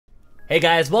Hey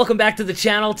guys, welcome back to the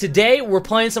channel. Today we're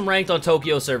playing some ranked on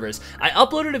Tokyo servers. I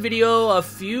uploaded a video a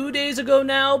few days ago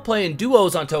now playing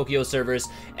duos on Tokyo servers,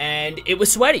 and it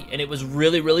was sweaty and it was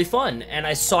really fun. And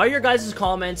I saw your guys'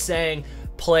 comments saying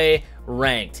play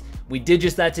ranked. We did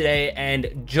just that today,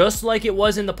 and just like it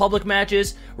was in the public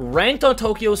matches, ranked on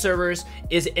Tokyo servers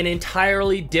is an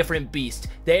entirely different beast.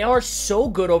 They are so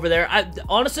good over there.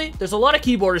 Honestly, there's a lot of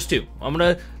keyboarders too.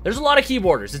 There's a lot of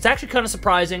keyboarders. It's actually kind of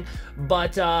surprising,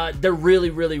 but they're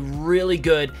really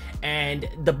good. And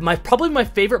probably my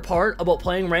favorite part about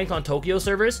playing ranked on Tokyo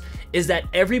servers is that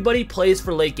everybody plays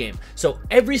for late game. So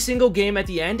every single game at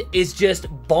the end is just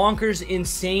bonkers,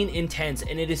 insane, intense,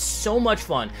 and it is so much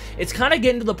fun. It's kind of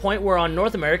getting to the point where on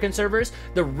North American servers,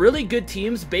 the really good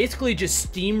teams basically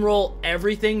just steamroll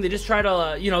everything. They just try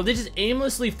to, they just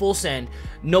aimlessly full send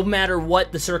no matter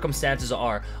what the circumstances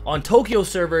are. On Tokyo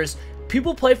servers,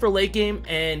 people play for late game,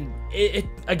 and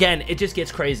it just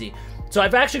gets crazy. So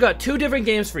I've actually got two different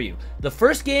games for you. The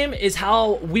first game is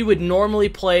how we would normally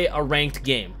play a ranked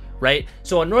game, right?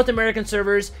 So on North American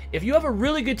servers, if you have a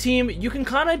really good team, you can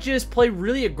kind of just play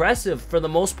really aggressive for the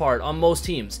most part on most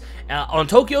teams. On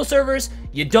Tokyo servers,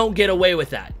 you don't get away with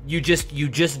that. You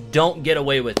just don't get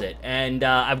away with it. And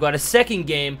I've got a second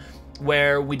game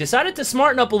where we decided to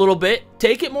smarten up a little bit,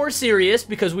 take it more serious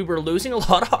because we were losing a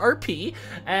lot of RP,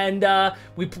 and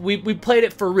we played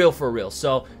it for real.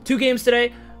 So two games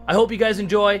today. I hope you guys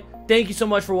enjoy. Thank you so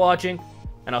much for watching,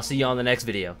 and I'll see you on the next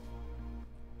video.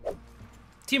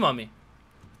 Team on me.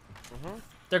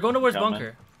 They're going towards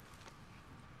bunker.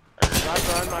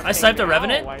 I sniped a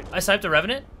Revenant. I sniped a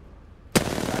Revenant.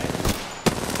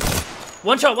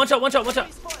 One shot. Got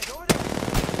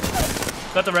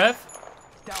the Rev.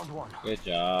 Good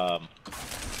job.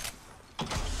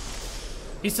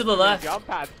 He's to the left. Jump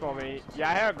pads for me. Yeah,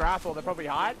 I heard a grapple. They're probably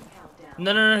hide.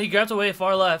 No. He grabbed away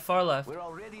far left. We're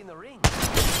already in the ring.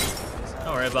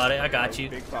 Don't worry about it. I got you.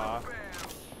 Big bar.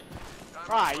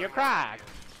 Right, you're cracked.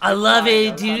 I love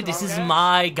it, dude. This is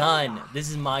my gun.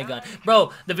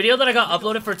 Bro, the video that I got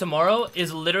uploaded for tomorrow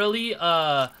is literally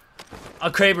a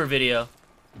Kraber video.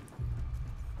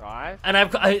 Right.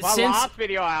 And my last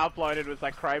video I uploaded was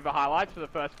like Kraber highlights for the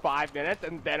first 5 minutes,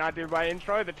 and then I did my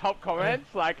intro. The top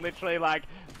comments, like literally, like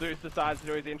Zeus decides to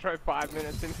do his intro 5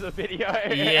 minutes into the video.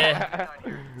 Yeah.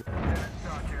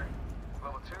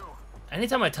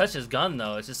 Anytime I touch his gun,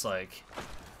 though, it's just like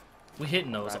we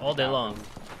hitting those all day long.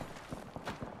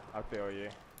 I feel you.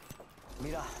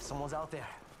 Mira, someone's out there.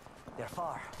 They're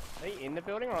far. Are they in the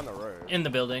building or on the roof? In the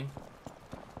building.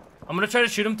 I'm gonna try to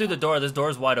shoot him through the door. This door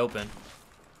is wide open.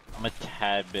 I'm a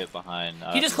tad bit behind.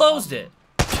 He just closed it.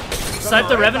 Snipe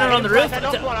the Revenant on the roof. I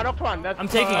knocked one. I'm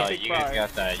taking it. You guys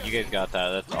got that. You guys got that.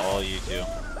 That's all you do.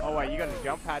 Oh wait, you got a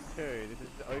jump pad too. This is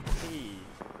OP.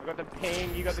 I got the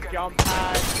ping. You got the jump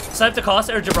pad. Snipe the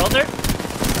Costa or Gibraltar.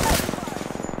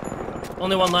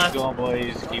 Only one left. Keep going,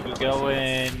 boys. Keep it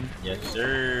going. Yes,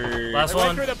 sir. Last one.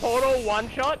 Went through the portal. One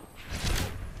shot.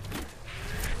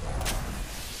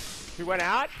 He went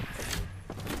out.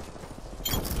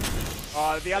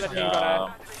 Oh, the other team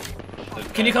got a...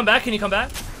 Can you come back?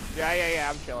 Yeah,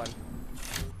 I'm chilling.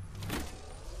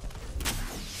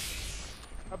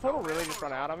 That portal really just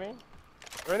run out on me?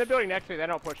 They're in the building next to me, they're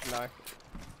not pushing though.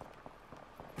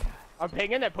 I'm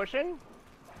pinging, they're pushing?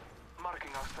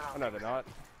 Oh no, they're not.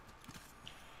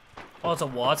 Oh, it's a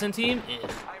Watson team?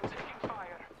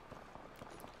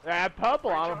 Yeah,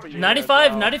 purple armor for you.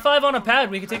 95 on a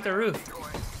pad, we can take the roof.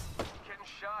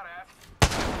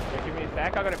 Yeah, give me a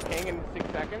sec, I got a ping in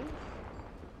 6 seconds.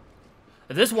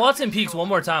 If this Watson peeks one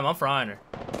more time, I'm frying her.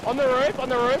 On the roof,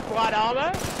 light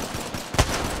armor.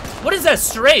 What is that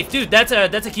strafe? Dude, that's a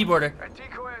keyboarder.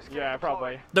 Yeah,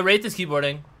 probably. The Wraith is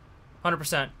keyboarding.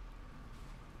 100%.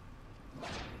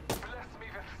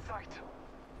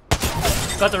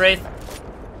 Got the Wraith.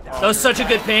 That was such a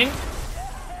good ping.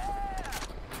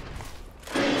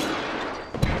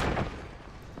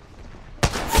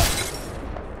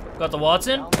 Got the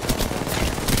Watson.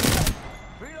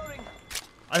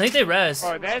 I think they res.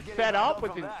 Bro, their setup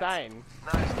was insane.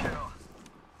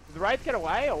 Did the Wraith get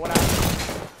away or what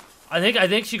happened? I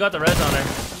think she got the res on her.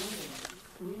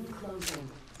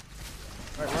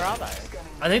 Wait, where are they?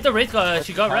 I think the Wraith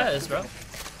she got res, bro.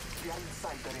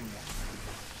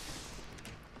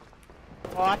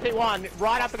 Oh, I see one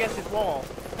right up against this wall.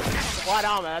 White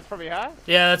armor, that's probably her.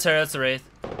 Yeah, that's her. That's the Wraith.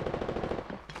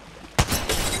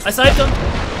 I sniped him.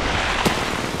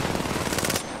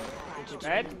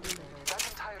 Dead?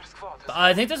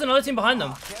 I think there's another team behind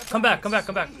them. Come back.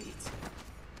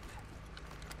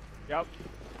 Yep.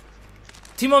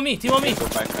 Team on me. Go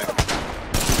back.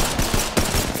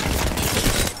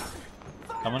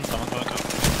 Come on.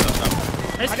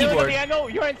 Nice I nearly got keyboard. the angle.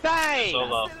 You're insane.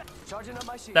 Solo. Charging up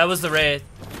my shield. That was the raid.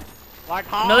 Like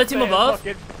half Another team it, above?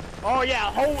 look, oh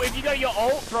yeah, hold, if you got your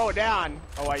ult, throw it down.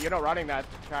 Oh wait, you're not running that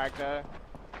character.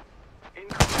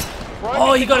 Bro,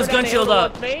 Oh, he got his throw gun down shield the hill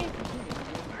up. towards me.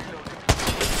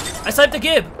 I sniped the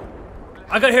Gib.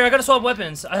 I gotta swap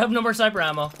weapons. I have no more sniper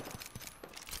ammo.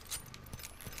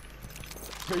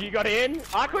 So you got in?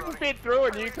 I couldn't fit through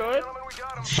and you could.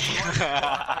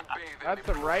 That's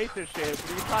some racist shit.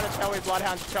 Are you trying to tell me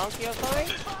Bloodhound's chunky or something?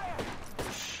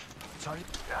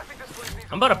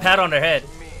 I'm about to pat on their head.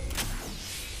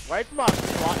 Wait for my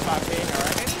slot type thing, I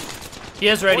reckon. He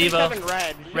has red evo. 47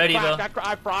 red. She's Red evo. cracked.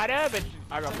 I fried her, but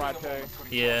I got fried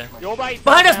too. Yeah. Your bait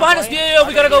Behind us, down, behind us! boy. Yeah,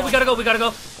 we gotta go, I we gotta go, we gotta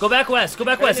go. Go back west, go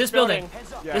back Get in west. This building.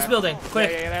 Yeah. This building,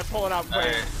 quick. Yeah, they're pulling up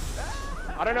quick.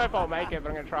 I don't know if I'll make it, but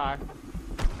I'm gonna try.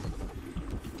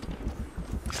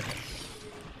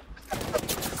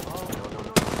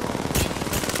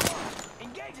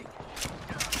 Engaging.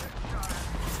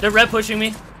 They're red pushing me.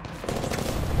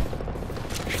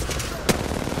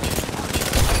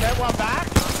 Get one back.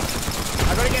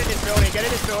 I gotta get in this building. Get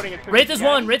in this building. It's Rate this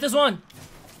one, rate this one.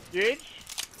 Huge.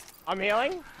 I'm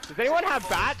healing. Does anyone have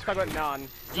bats? I got none.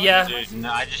 Yeah, Dude,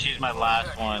 no, I just used my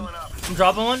last one. I'm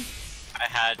dropping one. I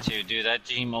had to, dude. That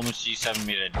team almost G7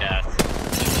 me to death.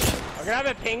 I'm gonna have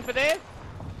a ping for this.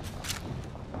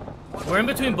 We're in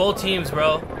between both teams,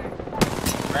 bro.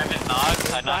 Rev is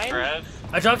knocked. I knocked Rev.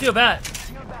 I dropped you a bat.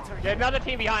 Get another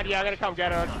team behind. Yeah, I'm gonna come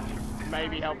get her.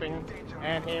 Maybe helping.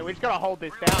 And here, we just gotta hold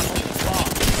this down. Hold this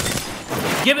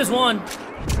spot. Gib is one.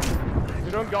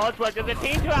 We're doing God's work. There's a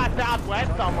team to our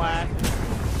southwest somewhere.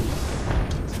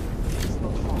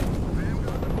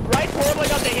 Right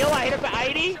portaling up the hill. I hit it for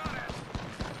 80.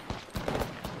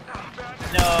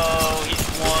 No,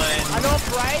 he's won. I knocked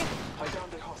Ray.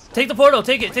 Take the portal,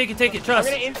 take it, take it, take it, I'm trust.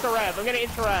 gonna insta-rev. I'm gonna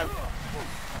insta-rev.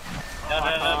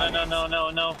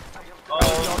 No. Oh,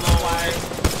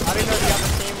 Oh, I didn't know the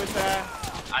other team was there.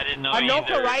 no. I didn't know I knocked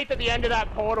a either. Wraith at the end of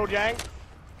that portal, Jank.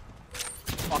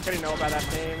 Fuck, I didn't know about that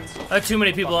team. I have too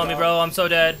many people on me, bro. I'm so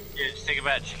dead. Yeah, just take it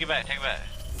back. Take it back. Take it back.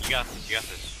 You got this. You got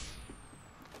this.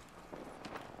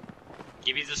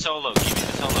 Give me the solo. Give me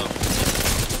the solo.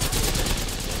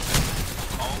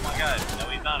 Oh my god. No,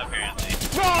 he's not apparently.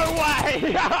 No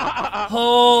way!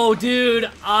 Oh, dude,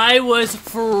 I was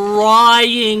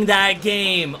frying that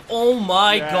game. Oh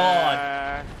my god.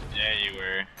 Yeah, Yeah, you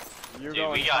were. you're Dude,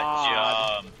 going we got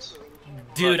hard. jumped.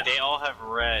 Dude. Look, they all have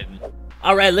red.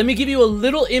 Alright, let me give you a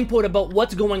little input about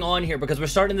what's going on here because we're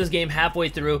starting this game halfway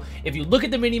through. If you look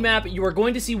at the minimap, you are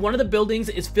going to see one of the buildings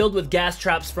is filled with gas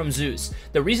traps from Zeus.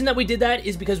 The reason that we did that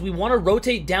is because we want to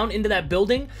rotate down into that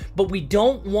building, but we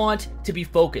don't want to be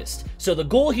focused. So the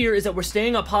goal here is that we're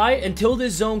staying up high until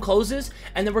this zone closes,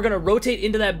 and then we're going to rotate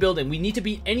into that building. We need to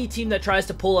beat any team that tries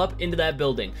to pull up into that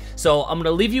building. So I'm going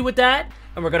to leave you with that,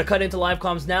 and we're going to cut into live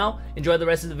comms now. Enjoy the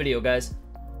rest of the video, guys.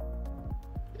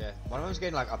 Yeah, one of them's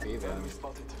getting like up here, man.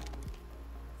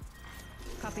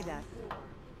 Copy that.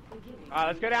 Alright,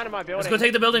 let's go down to my building. Let's go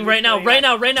take the building right now, right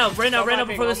now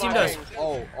before this team does.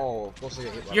 Oh, of course I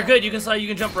get hit by You're that. good, you can slide, you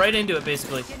can jump right into it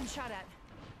basically. Getting shot at.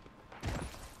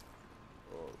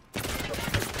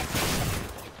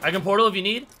 I can portal if you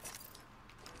need.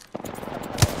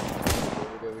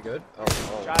 We good? Oh.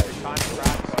 Guys are kind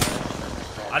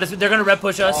of crap, They're gonna red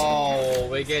push us. Oh,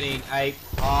 we're getting ate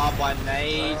up by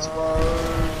nades, bro.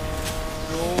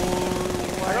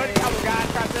 I got a couple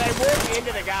guys trapped. They walked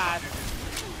into the guys.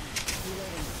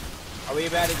 Are we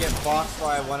about to get fucked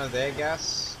by one of their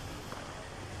gas?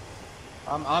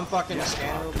 I'm fucking a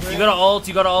scan real quick. You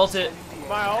gotta ult it.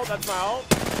 My ult, that's my ult.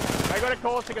 I got a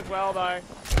caustic as well, though.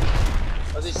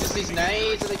 Oh, it's just these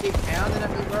nades that they keep pounding at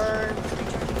me, bro.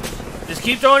 Just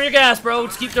keep throwing your gas, bro.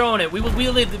 Just keep throwing it. We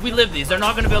live these. They're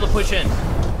not gonna be able to push in.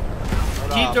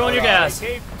 Keep throwing your gas.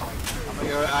 Keep I'm gonna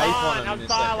go ape on them in I'm a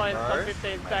silent second, for bro.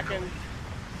 15 seconds.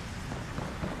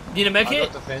 Do you need a med I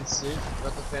kit? got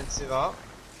defensive up.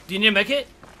 Do you need a med kit?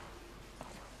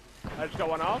 I just got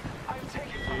one off. I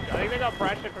think they got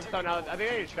pressure from someone else. I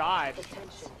think they just died.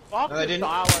 Fuck No, they the didn't.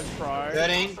 silence, bro.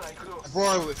 13.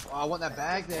 Bro, I want that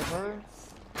bag there, bro.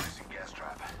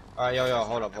 Alright, yo,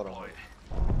 hold up. I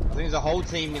think there's a whole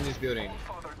team in this building.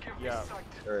 Yeah.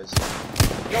 There is.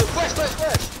 Yo, flash!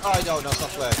 Oh, no, it's not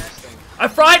flash. This thing. I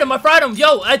fried him.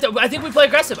 Yo, I think we play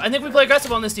aggressive.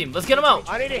 on this team. Let's get them out.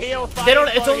 I need to heal. They don't-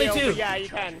 Slow it's only heal, two. but Yeah, you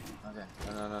can. Okay.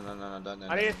 No, don't.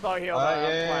 I need a slow heal. Alright, though,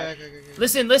 yeah, flash.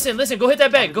 okay. Listen. Go hit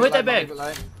that bag. Go hit that bag.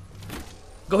 Late.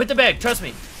 Go hit the bag. Trust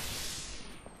me.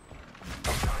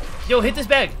 Yo, hit this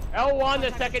bag. L1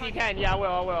 the second you can. Yeah, I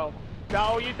will. No,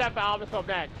 I'll use that for armor swap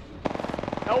next.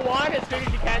 L1 as soon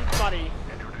as you can, buddy.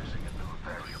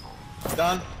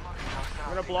 Done. I'm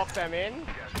gonna block them in.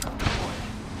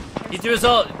 He threw his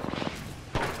ult.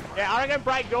 Yeah, I'm gonna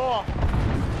break door.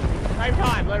 Same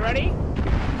time. Are you ready?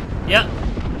 Yep.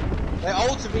 They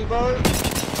ulted me, bro. I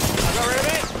got rid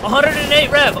of it.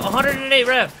 108 rev. 108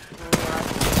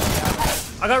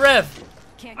 rev. I got rev.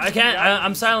 I can't.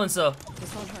 I'm silenced though.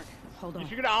 This won't hurt. Hold You on.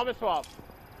 should get an armor swap.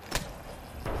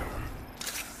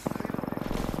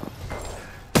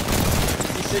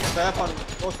 D6 staff on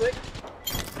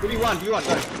 4-6. Give me one, go.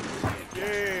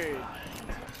 Dude.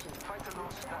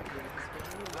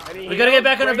 We gotta get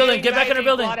back in our building. Get back in our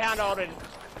building. Bloodhound ordered.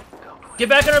 Get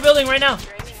back in our building right now.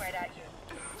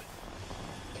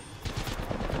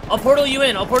 I'll portal you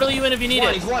in. I'll portal you in if you need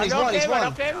it. He's one. I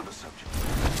knocked him.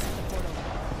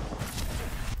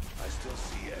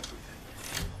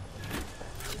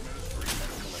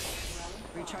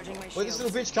 Recharging my Where'd shield. this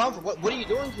little bitch come from? What are you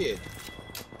doing, kid?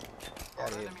 Get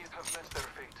out of here.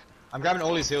 I'm grabbing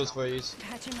all these heals for you.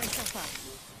 Patching myself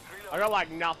up. I got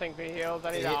like nothing for heals.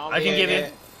 I need an armor. I can give you.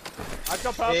 I've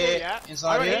got purple, Yeah, yeah.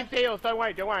 inside I got here. heaps of heals. Don't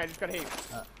worry. I just got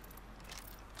heaps.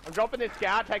 I'm dropping this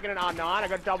scout, taking an R9. I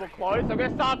got double close. I'm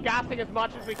gonna start gassing as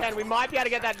much as we can. We might be able to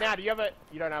get that now. Do you have a?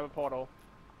 You don't have a portal.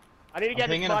 I need to get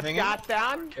this much gas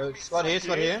down. Yo, squad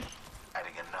here.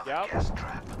 Yep.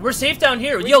 We're safe down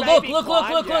here. We Yo, may look. be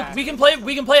blind, yeah. We can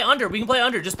play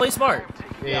under. Just play smart.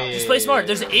 Yeah. Just play smart.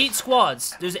 There's 8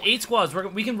 squads.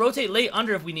 We can rotate late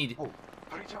under if we need.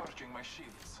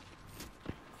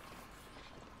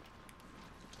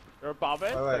 You're above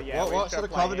it. Wait. So yeah, What sort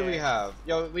of cover do we have?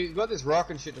 Yo, we got this rock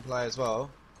and shit to play as well.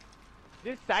 Is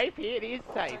this safe here? It is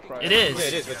safe, bro. It is. Yeah,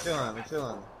 it is. We're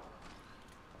chilling.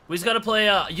 We just gotta play.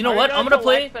 You know what? I'm gonna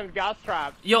play. Some gas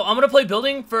traps. Yo, I'm gonna play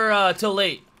building for till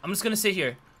late. I'm just gonna sit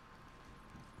here.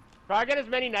 Try to get as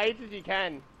many nades as you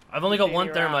can. I've only got Seeing 1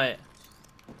 you thermite.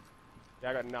 Yeah,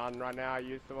 I got none right now. I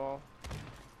used them all.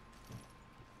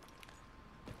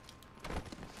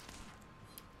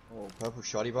 Oh, purple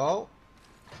shoddy bolt.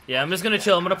 Yeah, I'm just gonna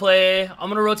chill. I'm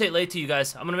gonna rotate late to you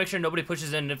guys. I'm gonna make sure nobody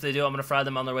pushes in. If they do, I'm gonna fry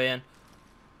them on their way in.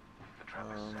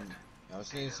 I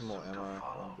was needing some more ammo.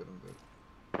 I'm good.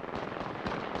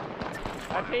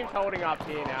 That team's holding up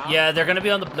here now. Yeah, they're gonna be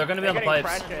on the pipes.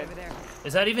 Pressured. Over there.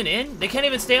 Is that even in? They can't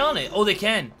even stay on it. Oh, they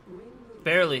can.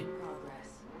 Barely.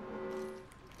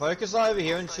 Focus over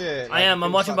here and shit. I am.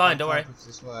 I'm watching behind. Don't worry.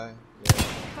 This way. Yeah.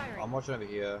 Firing. I'm watching over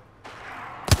here.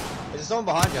 Is there someone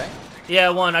behind you? Yeah,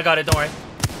 1. I got it. Don't worry.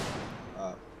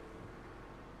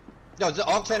 Yo, is the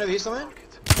Octane over here somewhere?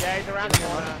 Yeah, he's around the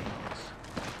corner.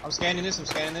 I'm scanning this.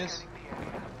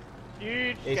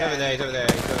 Huge. He's scan. over there.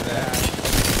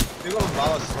 We got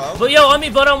umbrellas as well. But yo, on me,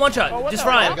 blood on 1 shot. Oh, what Just the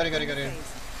fry hell? him. Got it.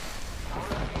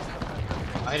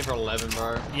 I hit him for 11,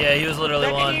 bro. Yeah, he was literally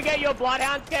Second 1. you get your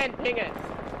bloodhound scan, ping it.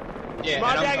 Yeah,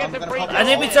 Might and be able to I'm get some gonna free pop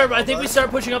kills. I think we start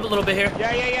pushing up a little bit here.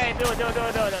 Yeah. Do it.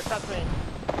 Trust me.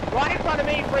 Right in front of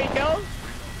me, free kills.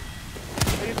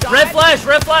 He's died. Red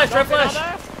flash. Drop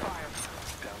another.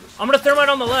 I'm gonna thermite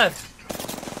on the left.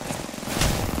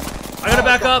 I gotta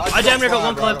back up. I damn near got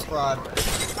 1 clipped.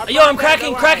 Yo, I'm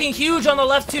cracking huge on the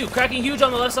left too. Cracking huge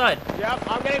on the left side. Yep,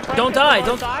 I'm getting pressured Don't die, from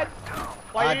both don't- sides.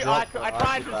 Well, I I dropped-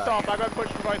 tried to stop. I got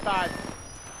pushed from both sides.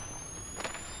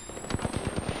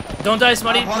 Don't die,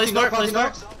 Smutty. Play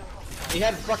smart. He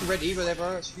had fucking red Eva there,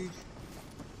 bro. It's huge.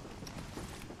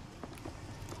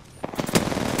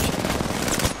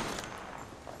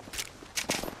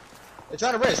 They're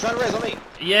trying to res on me.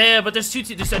 Yeah, but there's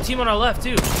there's a team on our left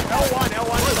too. L1.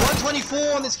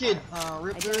 124 on this kid.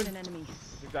 Rip, I dude. got an enemy.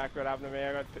 That's exactly what happened to me.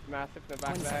 I got massive in the back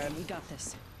 1 of the head. second. We got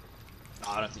this. No,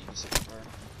 I don't think you can see it, bro.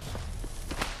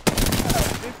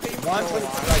 This team's 120.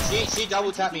 so Like, she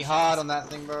double tapped me hard on that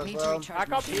thing, bro. As Need to well. recharge Back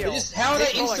my up shield. here. They just, how are they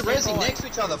Keep going, insta keep resing going. next to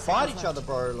each other, fight each other,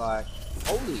 bro? Like,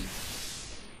 holy.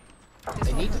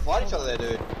 They need to fight each other there,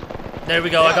 dude. There we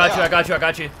go. I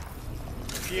got you.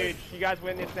 Huge. You guys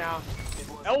win this now.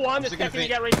 L1, the just gonna second you fin-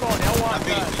 get respawn. L1 I'm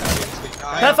beating first.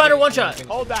 Pathfinder 1 shot.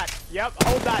 Hold that. Yep,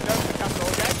 hold that. Don't pick up the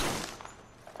okay?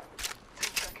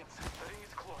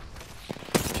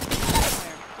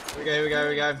 Here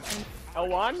we go.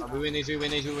 L1. We win these.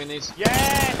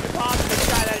 Yeah, the pass to this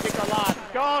guy that got last.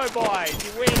 Go, boys.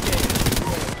 You win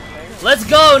this. Let's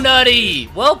go, Nutty.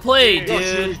 Well played, Got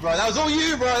dude. shoes, bro. That was all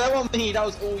you, bro. That wasn't me. That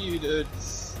was all you, dude.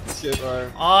 Shit,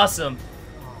 bro. Awesome.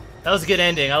 That was a good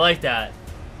ending. I like that.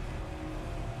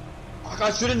 Like,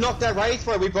 I should have knocked that Wraith,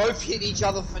 bro. We both hit each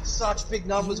other for such big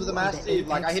numbers with a massive.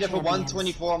 Like, I hit her for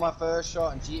 124 on my first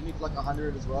shot, and she hit me for like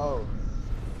 100 as well.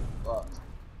 But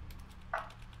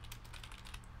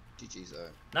GG's though.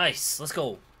 Nice. Let's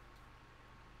go.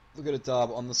 We got a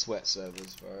dub on the sweat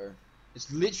servers, bro.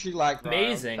 It's literally like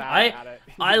amazing. bad at it.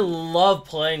 I love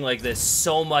playing like this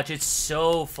so much. It's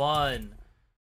so fun.